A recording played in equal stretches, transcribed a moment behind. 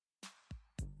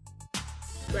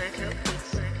Blackout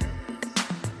Beats.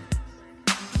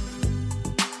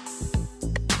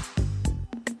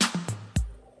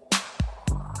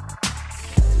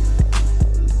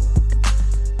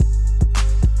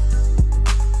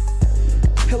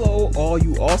 Hello, all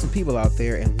you awesome people out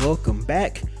there, and welcome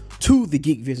back to the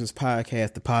Geek Visions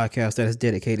podcast, the podcast that is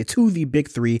dedicated to the big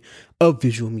three of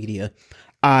visual media.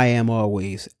 I am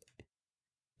always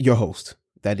your host.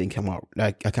 That didn't come out.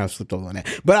 I kind of slipped over on that.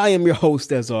 But I am your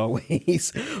host, as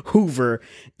always, Hoover.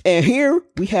 And here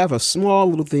we have a small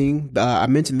little thing. I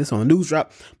mentioned this on the news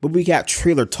drop, but we got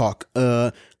trailer talk.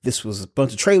 This was a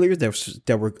bunch of trailers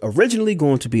that were originally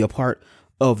going to be a part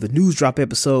of the news drop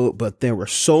episode, but there were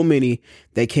so many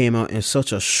that came out in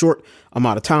such a short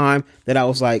amount of time that I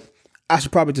was like, I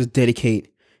should probably just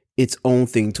dedicate its own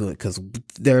thing to it, because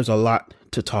there's a lot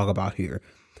to talk about here.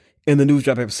 And the news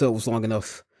drop episode was long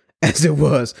enough as it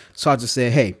was, so I just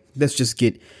said, hey, let's just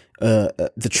get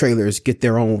the trailers get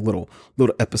their own little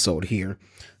episode here.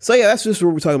 So yeah, that's just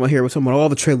what we're talking about here. We're talking about all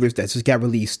the trailers that just got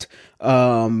released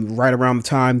right around the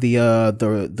time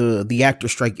the actor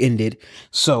strike ended.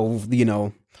 So, you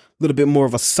know, a little bit more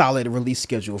of a solid release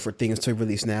schedule for things to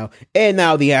release now. And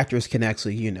now the actors can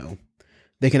actually, you know,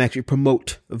 they can actually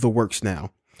promote the works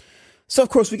now. So of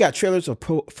course we got trailers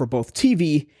for both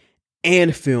TV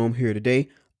and film here today.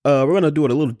 We're going to do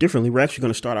it a little differently. We're actually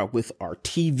going to start out with our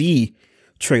TV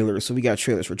trailers. So we got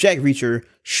trailers for Jack Reacher,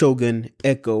 Shogun,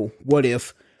 Echo, What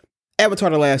If,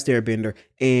 Avatar: The Last Airbender,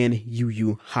 and Yu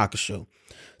Yu Hakusho.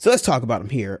 So let's talk about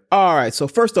them here. All right, so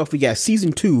first off, we got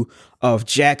season 2 of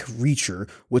Jack Reacher,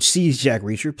 which sees Jack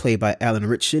Reacher, played by Alan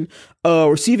Ritchson,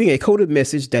 receiving a coded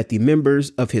message that the members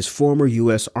of his former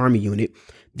U.S. Army unit,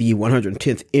 the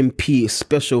 110th MP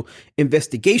Special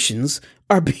Investigations,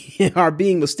 are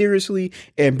being mysteriously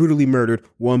and brutally murdered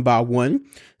one by one.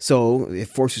 So it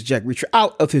forces Jack Reacher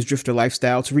out of his drifter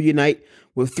lifestyle to reunite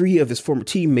with 3 of his former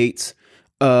teammates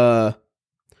to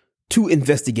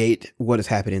investigate what is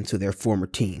happening to their former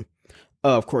team.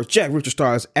 Of course, Jack Reacher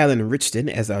stars Alan Ritchson,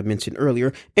 as I mentioned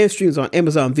earlier, and streams on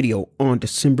Amazon Video on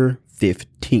December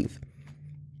 15th.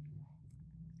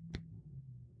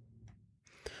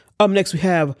 Up next, we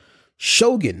have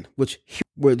Shogun, where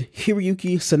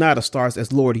Hiroyuki Sanada stars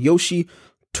as Lord Yoshi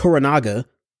Toranaga,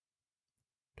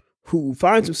 who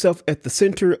finds himself at the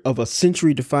center of a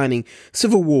century-defining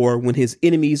civil war when his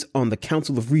enemies on the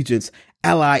Council of Regents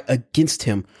ally against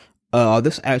him.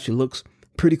 This actually looks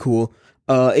pretty cool.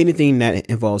 Anything that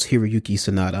involves Hiroyuki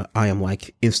Sanada, I am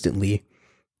like instantly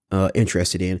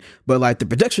interested in. But like the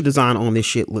production design on this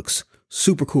shit looks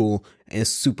super cool and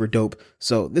super dope.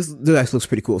 So this actually looks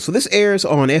pretty cool. So this airs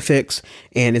on FX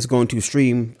and it's going to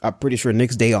stream, I'm pretty sure,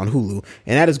 next day on Hulu.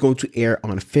 And that is going to air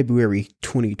on February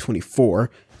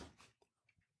 2024.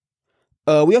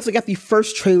 We also got the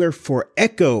first trailer for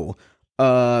Echo.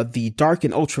 The dark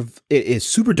and it is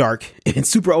super dark and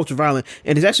super ultra violent,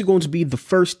 and it's actually going to be the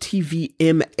first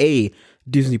TVMA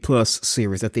Disney Plus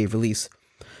series that they've released.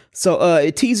 So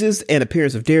it teases an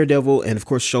appearance of Daredevil and of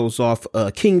course shows off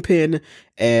Kingpin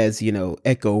as, you know,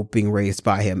 Echo being raised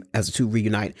by him as the two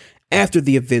reunite after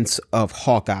the events of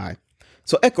Hawkeye.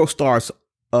 So Echo stars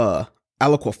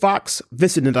Alaqua Fox,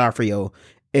 Vincent D'Onofrio,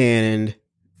 and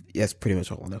that's pretty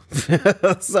much all I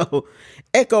know. So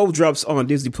Echo drops on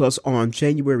Disney Plus on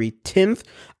January 10th.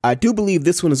 I do believe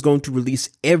this one is going to release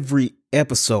every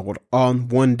episode on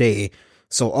one day.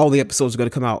 So all the episodes are going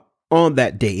to come out on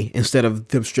that day instead of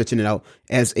them stretching it out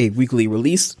as a weekly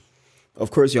release.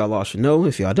 Of course, y'all all should know,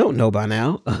 if y'all don't know by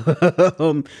now,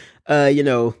 you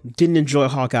know, didn't enjoy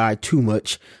Hawkeye too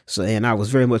much. So, and I was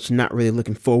very much not really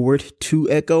looking forward to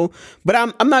Echo, but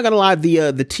I'm not going to lie.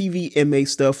 The TVMA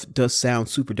stuff does sound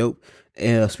super dope.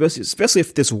 Especially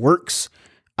if this works,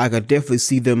 I could definitely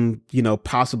see them, you know,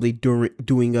 possibly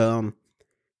doing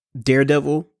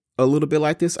Daredevil a little bit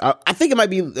like this. I think it might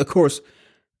be, of course,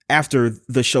 after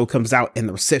the show comes out and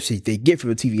the reception they get from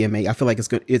the TVMA. I feel like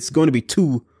it's going to be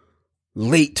too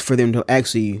late for them to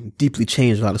actually deeply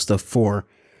change a lot of stuff for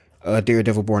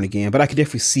Daredevil Born Again. But I could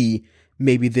definitely see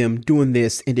maybe them doing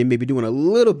this and then maybe doing a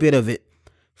little bit of it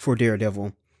for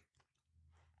Daredevil.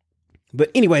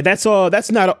 But anyway, that's all.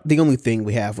 That's not the only thing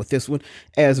we have with this one,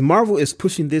 as Marvel is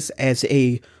pushing this as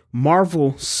a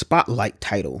Marvel Spotlight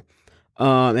title.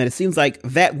 And it seems like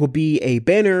that will be a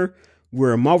banner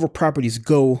where Marvel properties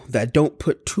go that don't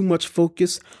put too much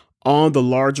focus on the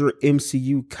larger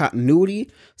MCU continuity.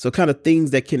 So kind of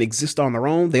things that can exist on their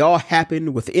own. They all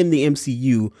happen within the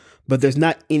MCU, but there's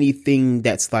not anything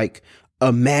that's like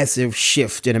a massive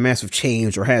shift and a massive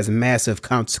change or has massive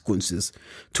consequences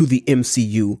to the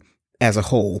MCU as a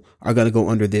whole are going to go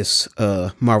under this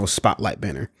Marvel Spotlight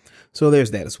banner. So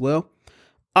there's that as well.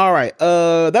 All right.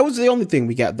 That was the only thing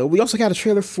we got, though. We also got a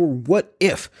trailer for What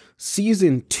If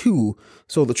Season 2.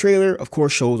 So the trailer, of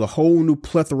course, shows a whole new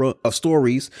plethora of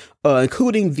stories,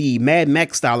 including the Mad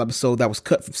Max style episode that was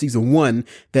cut from Season 1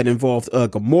 that involved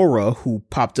Gamora, who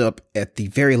popped up at the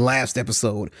very last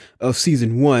episode of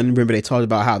Season 1. Remember, they talked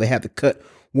about how they had to cut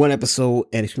one episode,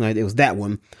 and it was that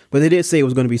one. But they did say it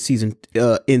was going to be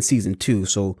in Season 2,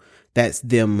 so that's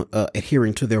them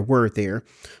adhering to their word there.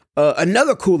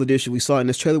 Another cool addition we saw in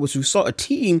this trailer was we saw a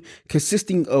team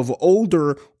consisting of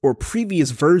older or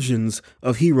previous versions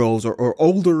of heroes or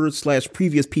older /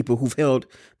 previous people who've held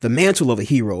the mantle of a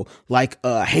hero, like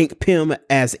Hank Pym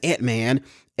as Ant-Man,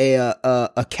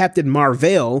 a Captain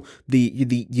Marvel,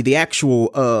 the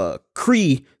actual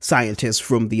Kree scientist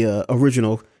from the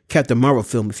original Captain Marvel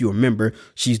film. If you remember,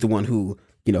 she's the one who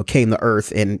came to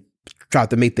Earth and tried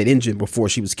to make that engine before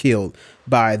she was killed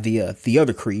by the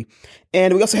other Kree.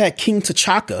 And we also had King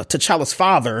T'Chaka, T'Challa's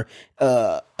father,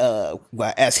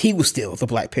 as he was still the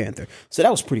Black Panther. So that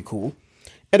was pretty cool.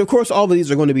 And of course, all of these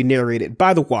are going to be narrated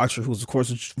by the Watcher, who's of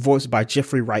course voiced by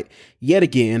Jeffrey Wright yet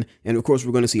again. And of course,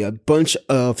 we're going to see a bunch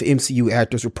of MCU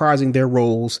actors reprising their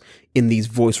roles in these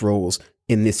voice roles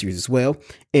in this series as well.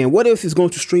 And What If is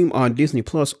going to stream on Disney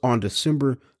Plus on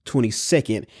December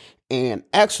 22nd. And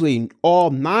actually,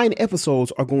 all 9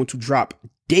 episodes are going to drop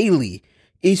daily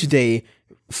each day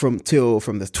from the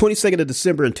 22nd of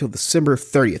December until December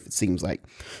 30th, it seems like.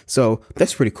 So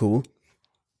that's pretty cool.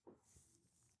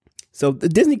 So the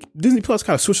Disney Plus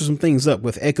kind of switches some things up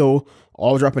with Echo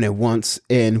all dropping at once,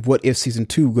 and What If Season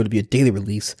 2 going to be a daily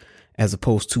release as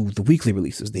opposed to the weekly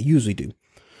releases they usually do.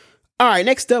 All right,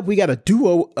 next up, we got a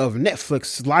duo of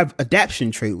Netflix live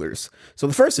adaptation trailers. So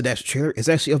the first adaptation trailer is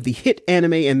actually of the hit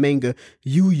anime and manga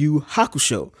Yu Yu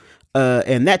Hakusho.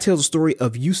 And that tells the story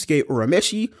of Yusuke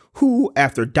Urameshi, who,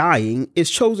 after dying, is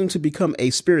chosen to become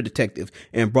a spirit detective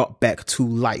and brought back to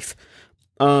life.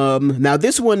 Now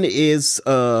this one is,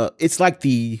 it's like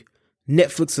the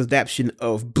Netflix adaptation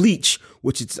of Bleach,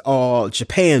 which is all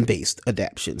Japan-based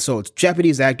adaptation. So it's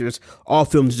Japanese actors, all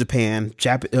filmed in Japan.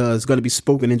 It's going to be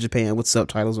spoken in Japan with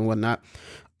subtitles and whatnot.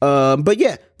 But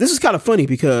yeah, this is kind of funny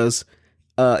because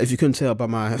if you couldn't tell by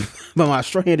my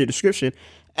short-handed description,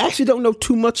 I actually don't know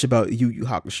too much about Yu Yu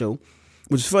Hakusho,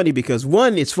 which is funny because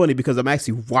it's funny because I'm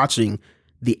actually watching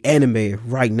the anime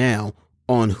right now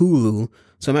on Hulu,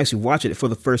 so I'm actually watching it for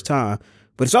the first time.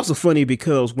 But it's also funny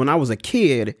because when I was a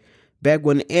kid, back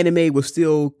when anime was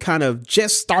still kind of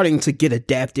just starting to get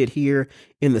adapted here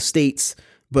in the States,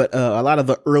 but a lot of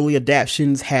the early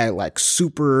adaptations had like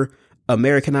super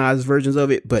Americanized versions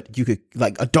of it, but you could,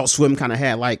 like, Adult Swim kind of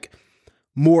had like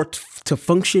more to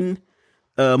function,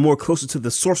 more closer to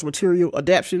the source material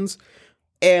adaptations.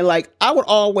 And like, I would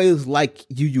always like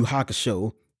Yu Yu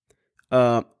Hakusho,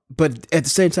 but at the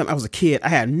same time, I was a kid. I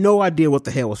had no idea what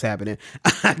the hell was happening.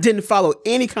 I didn't follow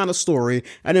any kind of story.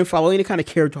 I didn't follow any kind of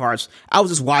character arcs. I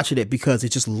was just watching it because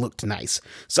it just looked nice.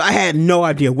 So I had no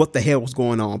idea what the hell was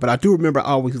going on. But I do remember I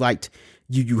always liked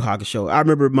Yu Yu Hakusho. I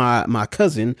remember my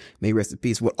cousin, may rest in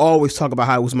peace, would always talk about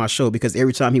how it was my show because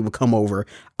every time he would come over,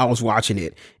 I was watching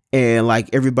it. And like,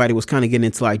 everybody was kind of getting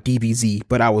into like DBZ,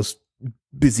 but I was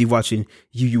busy watching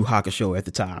Yu Yu Hakusho at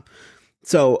the time.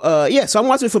 So, so I'm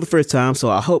watching it for the first time, so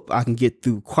I hope I can get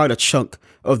through quite a chunk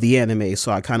of the anime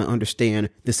so I kind of understand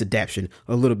this adaptation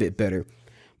a little bit better.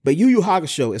 But Yu Yu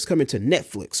Hakusho is coming to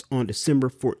Netflix on December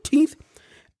 14th.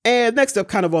 And next up,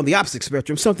 kind of on the opposite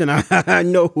spectrum, something I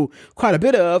know quite a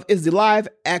bit of is the live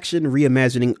action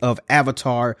reimagining of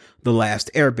Avatar: The Last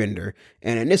Airbender.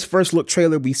 And in this first look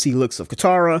trailer, we see looks of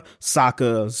Katara,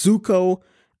 Sokka, Zuko,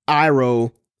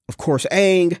 Iroh, of course,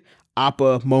 Aang,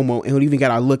 Appa, Momo, and we even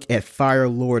got a look at Fire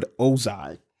Lord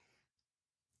Ozai.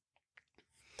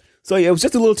 So yeah, it was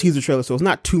just a little teaser trailer, so it's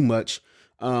not too much.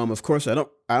 Of course, I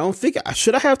don't think I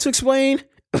have to explain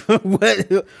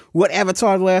what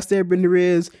Avatar: The Last Airbender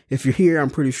is. If you're here, I'm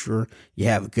pretty sure you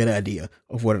have a good idea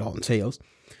of what it all entails.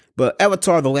 But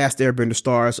Avatar: The Last Airbender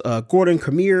stars Gordon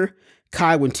Cramere,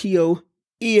 Kai Winteo,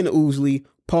 Ian Ousley,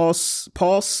 Paul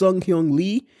Sung-hyun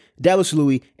Lee, Dallas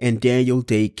Louis, and Daniel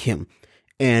Day Kim.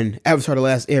 And Avatar: The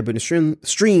Last Airbender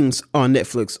streams on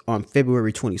Netflix on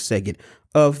February 22nd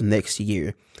of next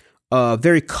year.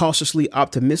 Very cautiously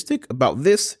optimistic about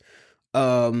this.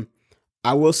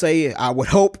 I will say I would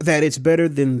hope that it's better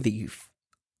than the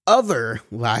other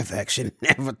live action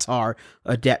Avatar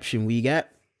adaptation we got.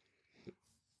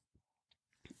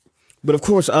 But of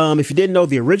course, if you didn't know,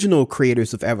 the original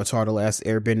creators of Avatar: The Last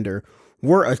Airbender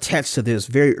were attached to this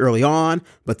very early on,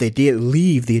 but they did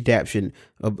leave the adaptation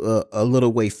a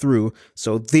little way through,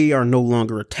 so they are no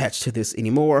longer attached to this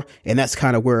anymore, and that's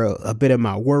kind of where a bit of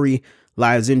my worry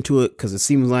lies into it, because it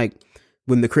seems like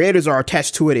when the creators are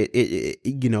attached to it,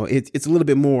 it's a little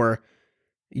bit more,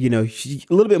 a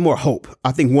little bit more hope.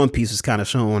 I think One Piece is kind of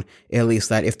shown, at least,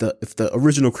 that if the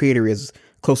original creator is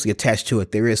closely attached to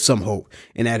it, there is some hope,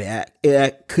 and that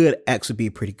it could actually be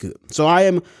pretty good. So I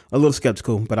am a little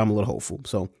skeptical, but I'm a little hopeful.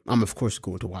 So I'm of course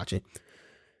going to watch it.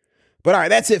 But all right,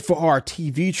 that's it for our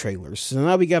TV trailers. So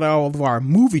now we got all of our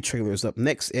movie trailers up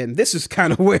next, and this is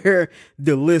kind of where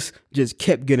the list just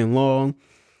kept getting long.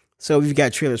 So we've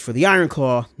got trailers for The Iron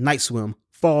Claw, Night Swim,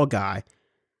 Fall Guy,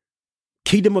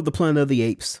 Kingdom of the Planet of the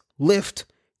Apes, Lift,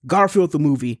 Garfield the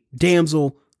Movie,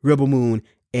 Damsel, Rebel Moon,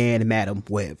 and Madam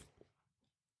Web.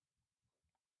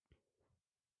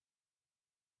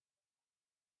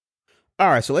 All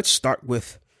right, so let's start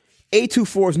with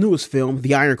A24's newest film,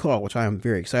 The Iron Claw, which I am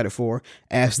very excited for,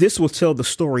 as this will tell the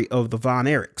story of the Von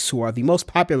Erichs, who are the most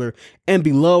popular and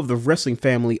beloved wrestling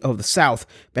family of the South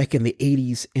back in the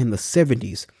 80s and the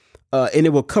 70s. And it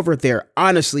will cover their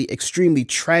honestly extremely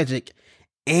tragic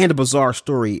and bizarre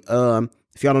story.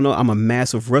 If y'all don't know, I'm a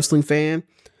massive wrestling fan.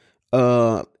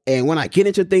 And when I get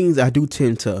into things, I do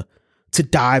tend to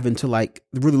dive into, like,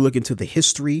 really look into the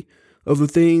history of the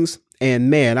things.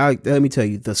 And man, let me tell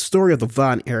you, the story of the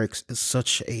Von Erichs is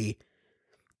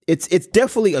it's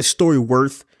definitely a story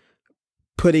worth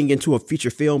putting into a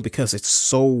feature film, because it's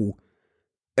so,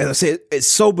 as I said, it's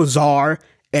so bizarre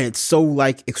and it's so,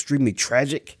 like, extremely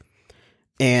tragic.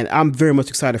 And I'm very much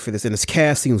excited for this. And its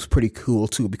cast seems pretty cool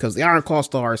too, because the Iron Claw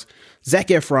stars Zac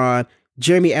Efron,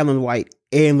 Jeremy Allen White,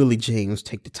 and Lily James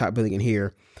take the top billing in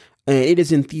here. And it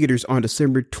is in theaters on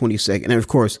December 22nd. And of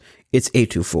course, it's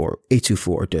A24.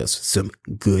 A24 does some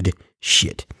good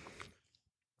shit.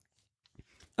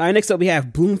 All right, next up we have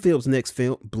Blumhouse's next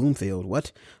film,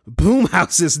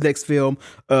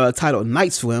 titled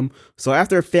Night Swim. So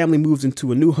after a family moves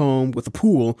into a new home with a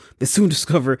pool, they soon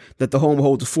discover that the home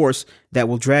holds a force that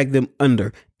will drag them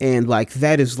under. And, like,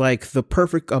 that is, like, the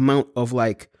perfect amount of,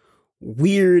 like,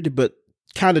 weird, but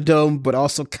kind of dumb, but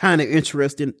also kind of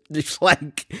interesting. It's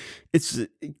like, it's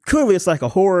like a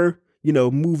horror,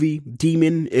 movie.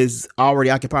 Demon is already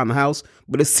occupying the house,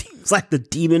 but it seems like the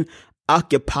demon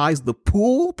occupies the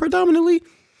pool predominantly.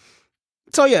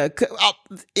 So yeah,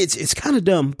 it's kind of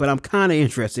dumb, but I'm kind of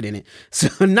interested in it.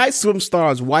 So Night Swim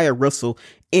stars Wyatt Russell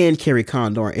and Carrie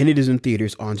Condor, and it is in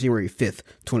theaters on January 5th,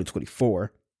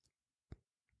 2024.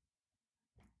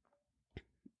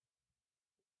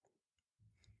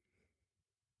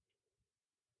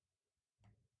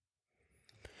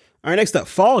 All right, next up,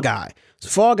 Fall Guy. So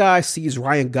Fall Guy sees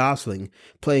Ryan Gosling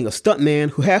playing a stuntman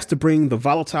who has to bring the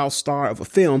volatile star of a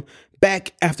film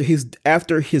back after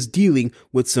his dealing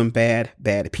with some bad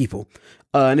people.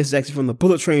 And this is actually from the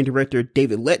Bullet Train director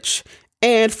David Leitch.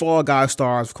 And Fall Guy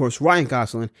stars, of course, Ryan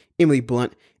Gosling, Emily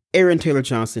Blunt, Aaron Taylor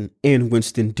Johnson, and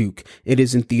Winston Duke. It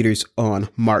is in theaters on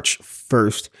March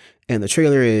 1st. And the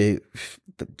trailer, the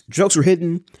jokes were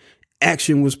hidden.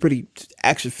 Action was pretty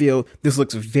action-filled. This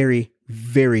looks very,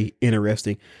 very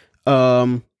interesting.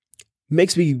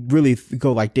 Makes me really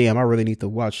go like, damn, I really need to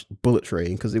watch Bullet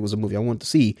Train, because it was a movie I wanted to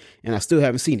see, and I still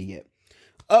haven't seen it yet.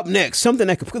 Up next, something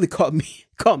that completely caught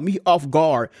me off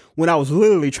guard when I was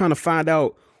literally trying to find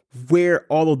out where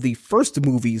all of the first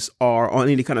movies are on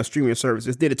any kind of streaming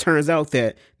services. Then it turns out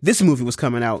that this movie was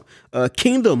coming out.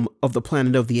 Kingdom of the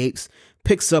Planet of the Apes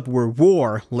picks up where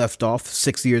War left off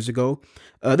 6 years ago.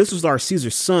 This was our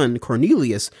Caesar's son,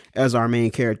 Cornelius, as our main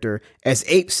character, as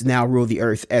apes now rule the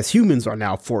earth, as humans are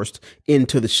now forced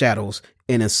into the shadows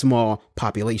in a small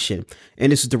population.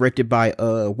 And this is directed by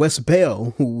Wes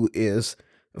Bell, who is,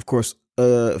 of course,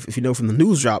 if you know from the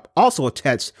news drop, also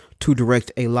attached to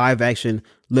direct a live-action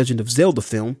Legend of Zelda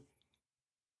film.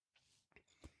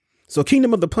 So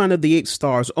Kingdom of the Planet of the Apes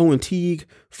stars Owen Teague,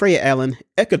 Freya Allen,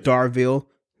 Eka Darville,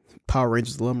 Power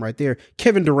Rangers alum right there,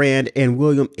 Kevin Durand, and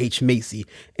William H. Macy.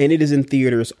 And it is in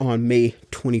theaters on May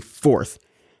 24th.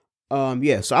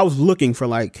 So I was looking for,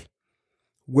 like,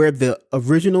 where the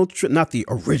original, not the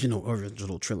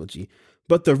original trilogy,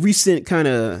 but the recent kind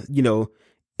of,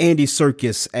 Andy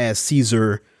Serkis as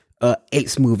Caesar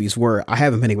Apes movies were. I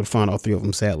haven't been able to find all three of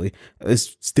them, sadly.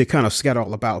 They kind of scatter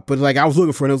all about. But, like, I was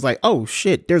looking for it, and it was like, oh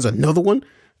shit, there's another one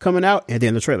coming out, and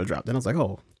then the trailer dropped. And I was like,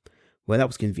 oh, well, that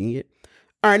was convenient.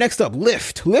 All right, next up,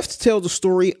 Lift. Lift tells the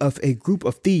story of a group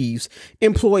of thieves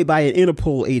employed by an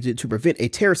Interpol agent to prevent a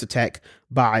terrorist attack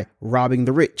by robbing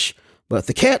the rich. But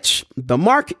the catch, the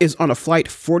mark is on a flight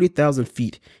 40,000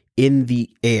 feet in the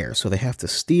air. So they have to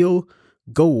steal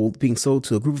gold being sold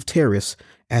to a group of terrorists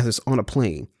as it's on a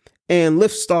plane. And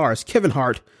Lift stars Kevin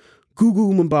Hart,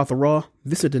 Gugu Mbatha-Raw,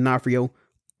 Vincent D'Onofrio,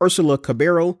 Ursula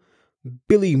Cabero,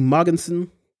 Billy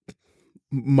Magnuson,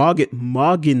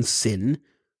 Moggensen,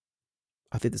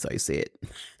 I think that's how you say it,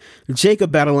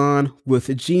 Jacob Batalon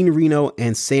with Jean Reno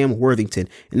and Sam Worthington.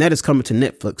 And that is coming to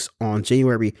Netflix on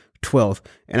January 12th.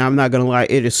 And I'm not going to lie,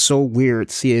 it is so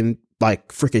weird seeing like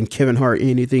freaking Kevin Hart in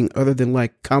anything other than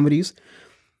like comedies.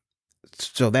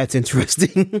 So that's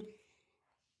interesting.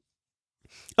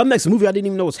 Up next, a movie I didn't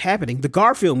even know was happening, the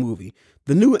Garfield movie.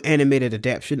 The new animated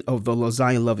adaptation of the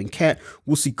lasagna-loving cat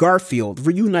will see Garfield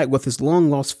reunite with his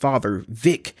long-lost father,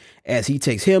 Vic, as he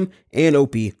takes him and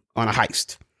Opie on a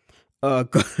heist.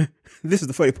 This is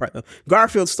the funny part, though.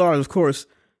 Garfield stars, of course,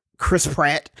 Chris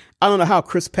Pratt. I don't know how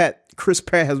Chris Pratt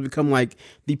has become like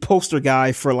the poster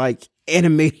guy for like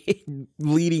animated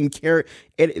leading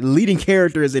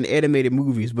characters in animated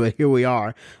movies, but here we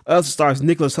are. Also stars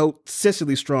Nicholas Hoult,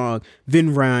 Cecily Strong,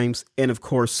 Vin Rhames, and of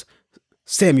course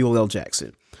Samuel L.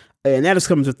 Jackson. And that is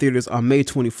coming to theaters on May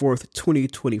 24th,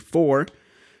 2024.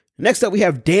 Next up, we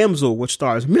have Damsel, which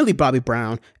stars Millie Bobby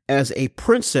Brown as a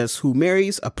princess who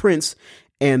marries a prince,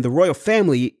 and the royal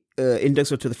family inducts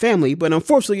her to the family, but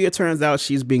unfortunately it turns out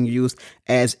she's being used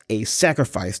as a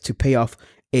sacrifice to pay off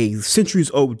a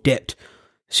centuries-old debt.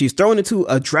 She's thrown into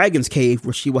a dragon's cave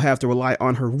where she will have to rely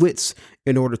on her wits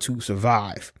in order to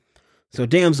survive. So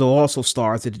Damsel also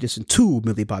stars, in addition to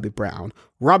Millie Bobby Brown,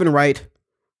 Robin Wright,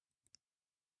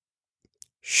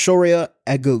 Shoria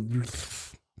Agul.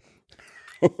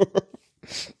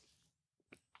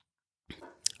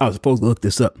 I was supposed to look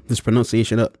this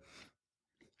pronunciation up.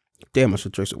 Damn, I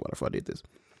should trace it water if I did this.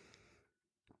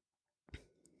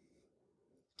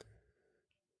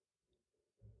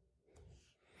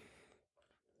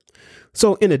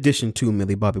 So, in addition to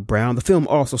Millie Bobby Brown, the film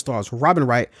also stars Robin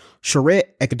Wright, Shohreh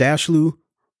Aghdashloo,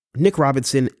 Nick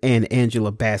Robinson, and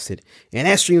Angela Bassett. And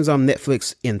that streams on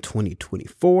Netflix in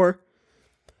 2024.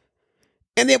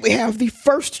 And then we have the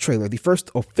first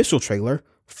official trailer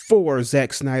for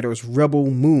Zack Snyder's Rebel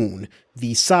Moon,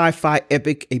 the sci-fi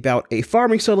epic about a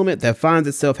farming settlement that finds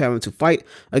itself having to fight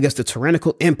against the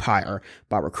tyrannical empire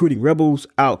by recruiting rebels,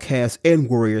 outcasts, and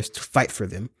warriors to fight for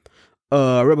them.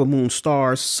 Rebel Moon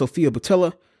stars Sophia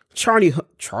Boutella, Charlie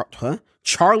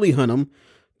Hunnam,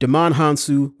 Damon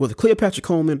Hansu, with Cleopatra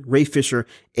Coleman, Ray Fisher,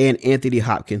 and Anthony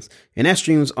Hopkins. And that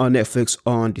streams on Netflix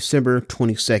on December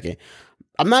 22nd.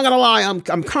 I'm not gonna lie, I'm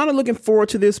kind of looking forward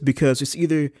to this because it's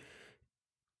either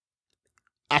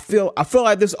I feel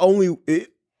like this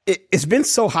it's been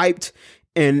so hyped,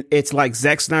 and it's like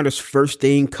Zack Snyder's first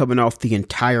thing coming off the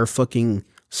entire fucking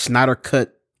Snyder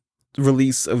Cut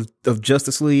release of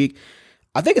Justice League.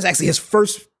 I think it's actually his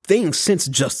first thing since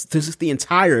the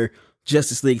entire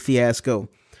Justice League fiasco.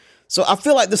 So I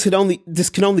feel like this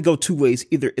can only go two ways.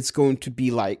 Either it's going to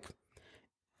be like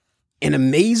an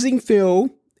amazing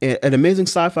film, an amazing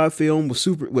sci-fi film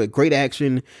with great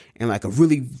action and like a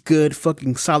really good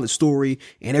fucking solid story,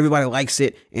 and everybody likes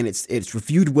it, and it's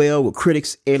reviewed well with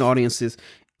critics and audiences,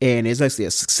 and it's actually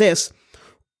a success.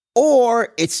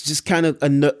 Or it's just kind of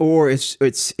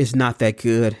it's not that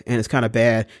good, and it's kind of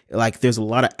bad. Like there's a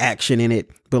lot of action in it,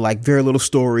 but like very little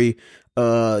story.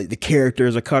 The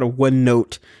characters are kind of one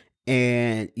note,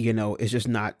 and it's just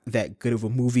not that good of a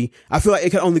movie. I feel like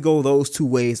it can only go those two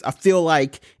ways. I feel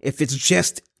like if it's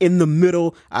just in the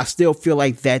middle, I still feel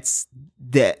like that's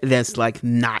like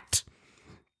not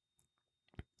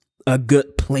a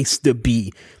good place to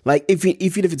be. Like even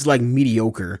if it's like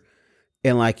mediocre,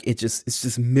 and like it's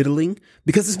just middling,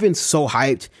 because it's been so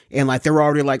hyped, and like they're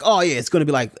already like, oh yeah, it's gonna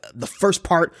be like the first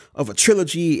part of a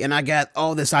trilogy, and I got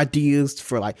all this ideas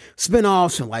for like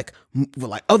spinoffs and like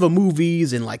other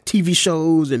movies and like TV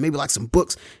shows and maybe like some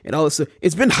books and all this stuff.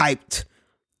 It's been hyped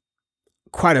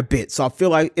quite a bit, so I feel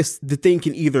like the thing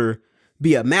can either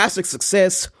be a massive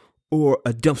success or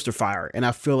a dumpster fire, and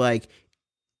I feel like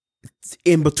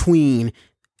in between,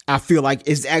 I feel like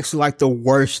it's actually like the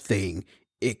worst thing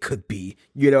it could be.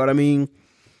 You know what I mean?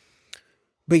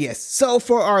 But yes, so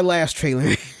for our last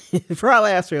trailer,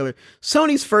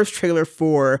 Sony's first trailer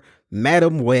for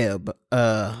Madam Web.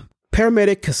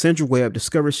 Paramedic Cassandra Webb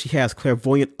discovers she has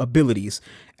clairvoyant abilities.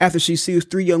 After she sees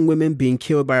 3 young women being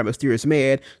killed by a mysterious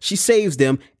man, she saves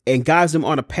them and guides them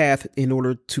on a path in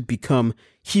order to become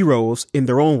heroes in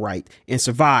their own right and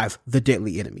survive the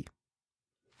deadly enemy.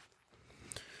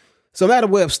 So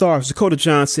Madam Web stars Dakota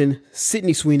Johnson,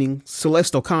 Sydney Sweeney,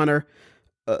 Celeste O'Connor,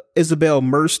 Isabel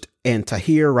Merced, and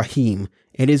Tahir Rahim,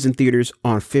 and is in theaters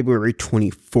on February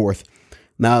 24th.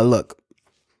 Now look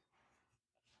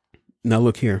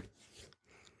here.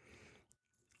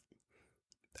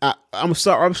 I'm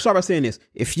sorry by saying this.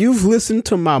 If you've listened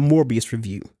to my Morbius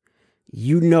review,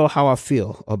 you know how I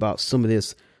feel about some of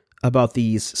this, about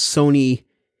these Sony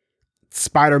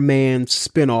Spider-Man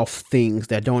spin-off things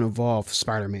that don't involve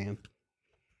Spider-Man.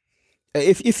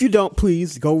 If you don't,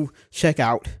 please go check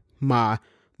out my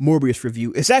Morbius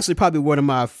review. It's actually probably one of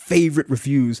my favorite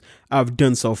reviews I've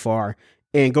done so far.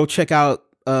 And go check out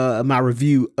my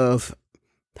review of,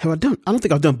 have I done? I don't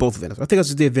think I've done both of them. I think I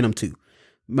just did Venom 2.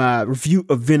 My review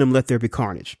of Venom Let There Be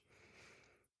Carnage.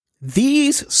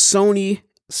 These Sony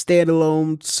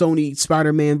standalone, Sony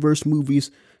Spider-Man verse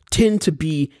movies tend to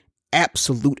be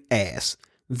absolute ass.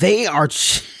 They are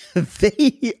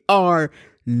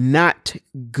not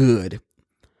good.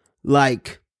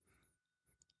 Like,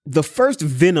 the first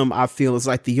Venom, I feel, is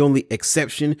like the only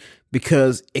exception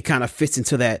because it kind of fits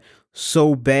into that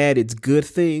so bad it's good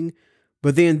thing.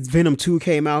 But then Venom 2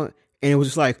 came out and it was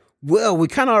just like, well, we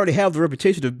kind of already have the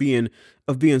reputation of being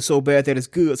so bad that it's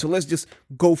good. So let's just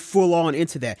go full on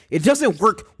into that. It doesn't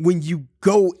work when you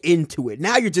go into it.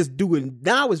 Now it's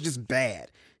just bad.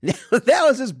 Now that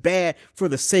was just bad for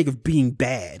the sake of being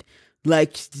bad.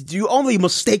 Like, you only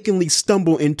mistakenly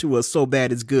stumble into a so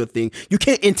bad it's good thing. You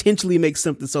can't intentionally make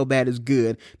something so bad it's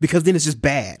good because then it's just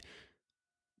bad.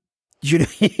 You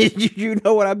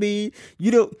know what I mean?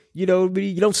 You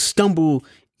don't stumble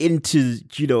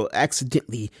into,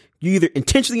 accidentally. You either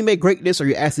intentionally make greatness or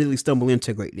you accidentally stumble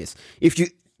into greatness. If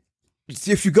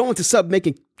you go into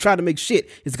something try to make shit,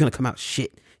 it's gonna come out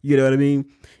shit. You know what I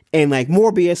mean? And like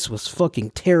Morbius was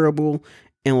fucking terrible,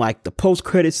 and like the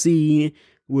post-credit scene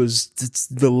was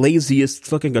the laziest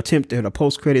fucking attempt at a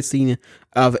post-credit scene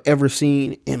I've ever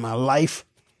seen in my life.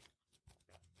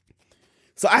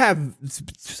 So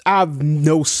I've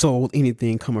no sold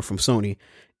anything coming from Sony.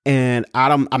 And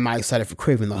I'm not excited for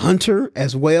Kraven the Hunter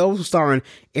as well, starring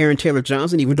Aaron Taylor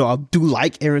Johnson. Even though I do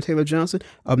like Aaron Taylor Johnson,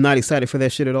 I'm not excited for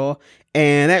that shit at all.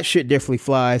 And that shit definitely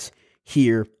flies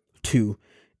here too.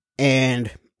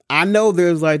 And I know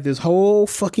there's like this whole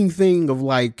fucking thing of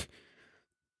like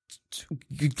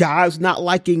guys not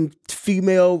liking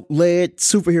female-led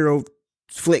superhero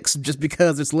flicks just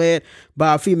because it's led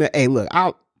by a female. Hey, look,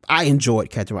 I enjoyed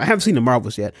Captain Marvel. I haven't seen the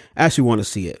Marvels yet. I actually want to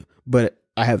see it, but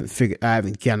I haven't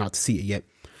gotten out to see it yet.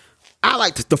 I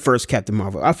liked the first Captain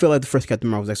Marvel. I feel like the first Captain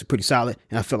Marvel was actually pretty solid,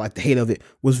 and I feel like the hate of it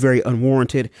was very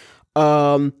unwarranted.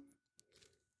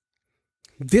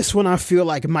 This one I feel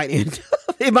like it might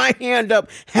end up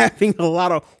having a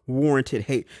lot of warranted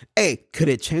hate. Hey, could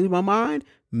it change my mind?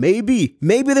 Maybe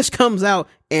this comes out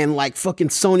and like fucking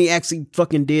Sony actually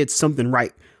fucking did something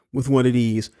right with one of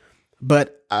these,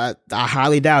 but I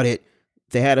highly doubt it.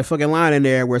 They had a fucking line in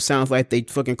there where it sounds like they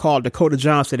fucking called Dakota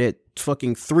Johnson at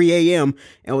fucking 3 a.m.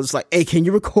 and was like, hey, can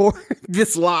you record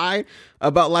this line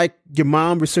about like your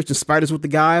mom researching spiders with the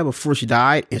guy before she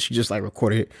died? And she just like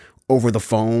recorded it over the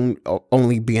phone,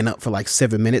 only being up for like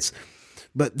 7 minutes.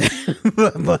 But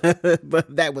but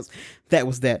that was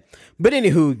that. But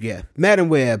anywho, yeah, Madam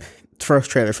Web,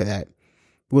 first trailer for that.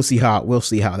 We'll see how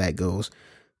that goes.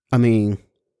 I mean,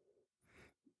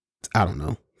 I don't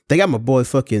know. They got my boy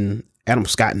fucking Adam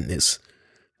Scott in this.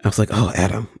 I was like, oh,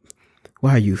 Adam,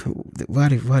 why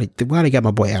they got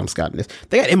my boy Adam Scott in this?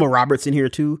 They got Emma Roberts in here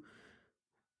too.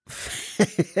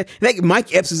 Like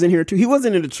Mike Epps is in here too. He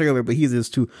wasn't in the trailer, but he's in this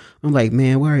too. I'm like,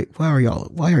 man, why are y'all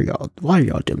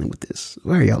dealing with this?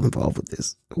 Why are y'all involved with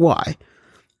this? Why?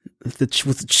 Was the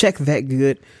check that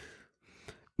good?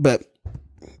 But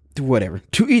whatever.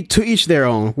 To each their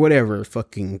own. Whatever,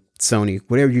 fucking Sony.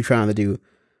 Whatever you're trying to do.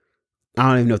 I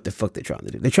don't even know what the fuck they're trying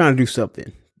to do. They're trying to do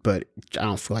something, but I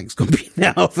don't feel like it's gonna be.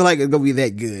 I don't feel like it's gonna be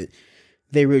that good.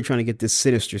 They're really trying to get this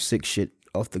Sinister Six shit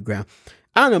off the ground.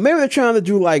 I don't know. Maybe they're trying to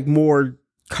do like more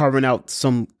carving out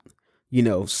some,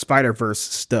 Spider-Verse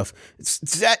stuff.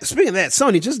 Speaking of that,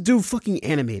 Sony, just do fucking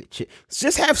animated shit.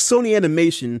 Just have Sony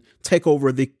Animation take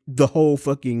over the whole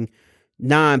fucking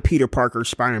non-Peter Parker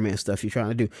Spider-Man stuff you're trying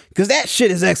to do, because that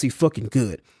shit is actually fucking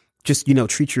good. Just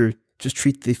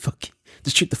treat the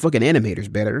fucking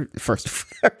animators better first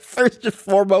and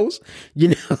foremost,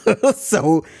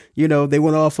 So they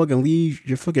want to all fucking leave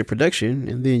your fucking production,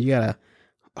 and then you gotta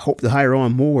hope to hire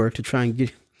on more to try and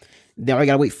get. Now I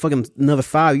gotta wait fucking another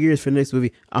 5 years for the next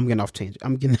movie. I'm getting off tangent.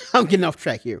 I'm getting off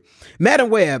track here. Madam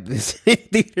Web is in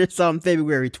theaters on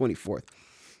February 24th.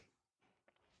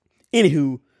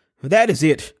 Anywho, that is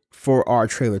it for our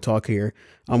trailer talk here.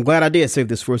 I'm glad I did save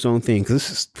this for its own thing, because this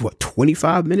is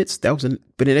 25 minutes. That was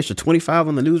been an extra 25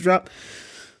 on the news drop.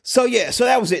 So yeah, so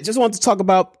that was it. Just wanted to talk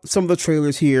about some of the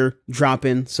trailers here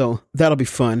dropping. So that'll be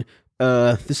fun.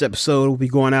 This episode will be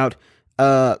going out.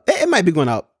 It might be going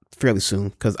out fairly soon,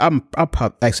 because I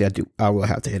will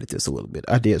have to edit this a little bit.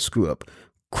 I did screw up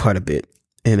quite a bit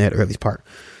in that early part.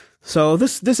 So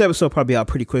this episode probably out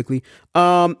pretty quickly.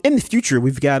 In the future,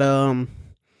 we've got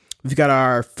we've got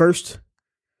our first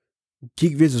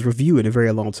Geek Visions review in a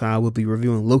very long time. We'll be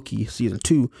reviewing Loki season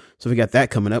 2, so we got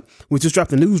that coming up. We just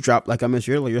dropped the news drop, like I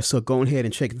mentioned earlier, so go ahead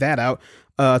and check that out.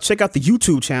 Check out the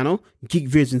YouTube channel, Geek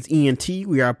Visions ENT.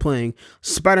 We are playing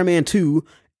Spider-Man 2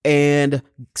 and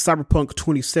Cyberpunk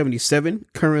 2077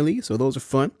 currently, so those are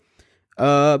fun.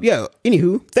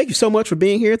 Anywho, thank you so much for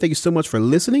being here. Thank you so much for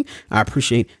listening. I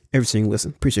appreciate every single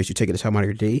listen. Appreciate you taking the time out of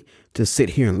your day to sit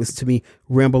here and listen to me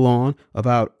ramble on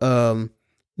about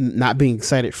not being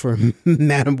excited for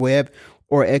Madam Web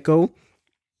or Echo.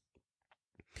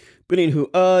 But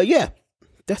anywho,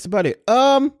 that's about it.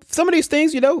 Some of these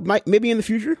things, might maybe in the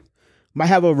future might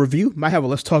have a review, might have a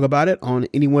let's talk about it on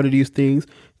any one of these things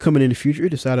coming in the future.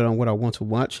 Decided on what I want to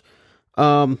watch.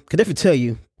 Could definitely tell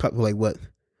you probably like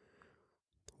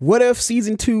what if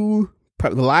season 2,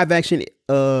 probably the live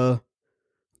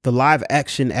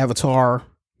action Avatar.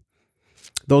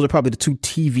 Those are probably the 2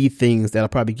 TV things that I'll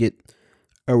probably get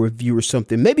a review or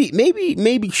something.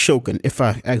 Maybe Shogun if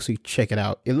I actually check it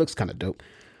out. It looks kind of dope.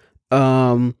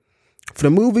 For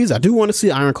the movies, I do want to see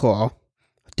Iron Claw. I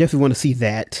definitely want to see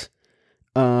that.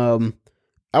 I'm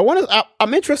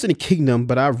interested in Kingdom,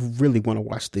 but I really want to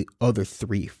watch the other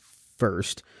 3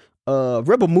 first.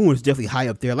 Rebel Moon is definitely high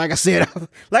up there. Like I said,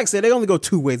 they only go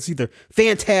 2 ways. It's either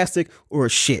fantastic or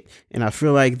shit. And I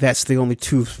feel like that's the only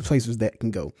 2 places that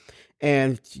can go.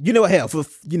 And hell,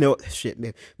 shit,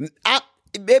 man. Fuck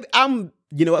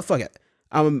it.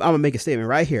 I'm gonna make a statement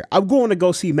right here. I'm going to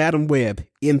go see Madam Web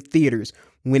in theaters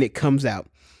when it comes out,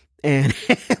 and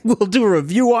we'll do a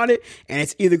review on it. And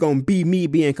it's either gonna be me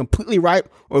being completely right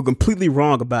or completely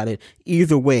wrong about it.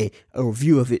 Either way, a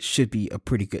review of it should be a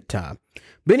pretty good time.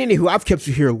 But anywho, I've kept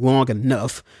you here long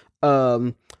enough.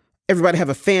 Everybody have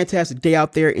a fantastic day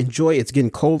out there. Enjoy. It's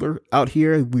getting colder out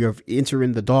here. We are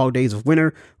entering the dog days of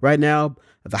winter right now.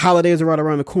 The holidays are right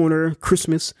around the corner.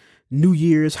 Christmas, New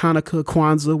Year's, Hanukkah,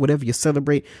 Kwanzaa, whatever you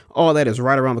celebrate, all that is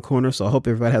right around the corner. So I hope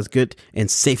everybody has good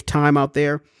and safe time out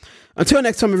there. Until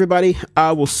next time, everybody,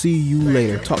 I will see you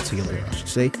later. Talk to you later, I should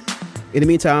say. In the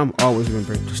meantime, always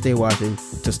remember to stay watching,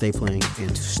 to stay playing,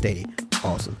 and to stay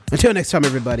awesome. Until next time,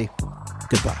 everybody,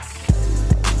 goodbye.